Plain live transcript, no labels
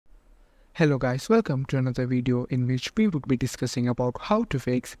Hello guys, welcome to another video in which we would be discussing about how to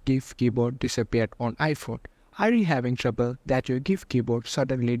fix GIF keyboard disappeared on iPhone. Are you having trouble that your GIF keyboard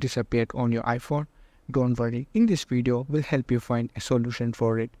suddenly disappeared on your iPhone? Don't worry, in this video we'll help you find a solution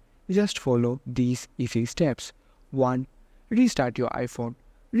for it. Just follow these easy steps. 1. Restart your iPhone.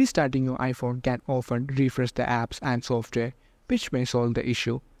 Restarting your iPhone can often refresh the apps and software, which may solve the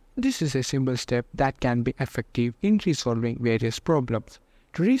issue. This is a simple step that can be effective in resolving various problems.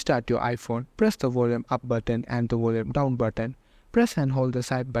 To restart your iPhone, press the volume up button and the volume down button. Press and hold the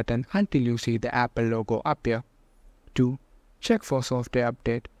side button until you see the Apple logo appear. 2. Check for software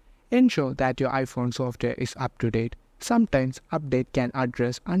update. Ensure that your iPhone software is up to date. Sometimes update can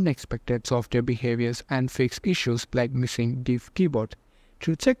address unexpected software behaviors and fix issues like missing GIF keyboard.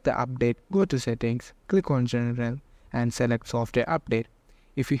 To check the update, go to Settings, click on General and select Software Update.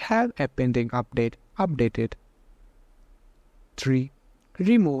 If you have a pending update, update it. 3.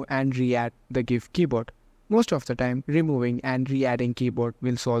 Remove and re-add the GIF keyboard. Most of the time, removing and re-adding keyboard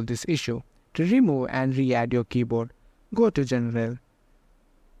will solve this issue. To remove and re-add your keyboard, go to General,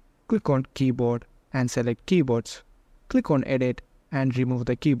 click on Keyboard and select Keyboards. Click on Edit and remove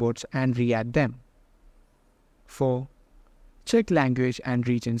the keyboards and re-add them. 4. Check language and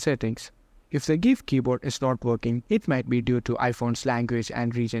region settings. If the GIF keyboard is not working, it might be due to iPhone's language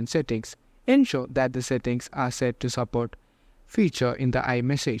and region settings. Ensure that the settings are set to support feature in the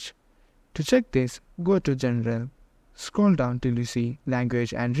iMessage. To check this, go to General, scroll down till you see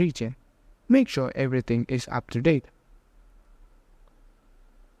Language and Region. Make sure everything is up to date.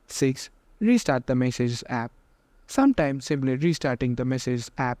 6. Restart the Messages app. Sometimes simply restarting the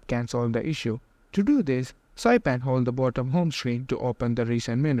Messages app can solve the issue. To do this, swipe and hold the bottom home screen to open the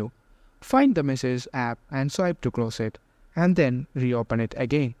Recent menu. Find the Messages app and swipe to close it, and then reopen it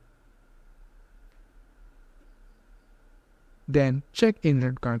again. Then check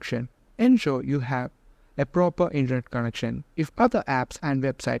internet connection. Ensure you have a proper internet connection. If other apps and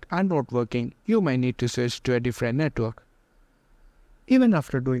websites are not working, you may need to switch to a different network. Even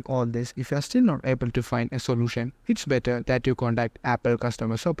after doing all this, if you are still not able to find a solution, it's better that you contact Apple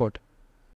customer support.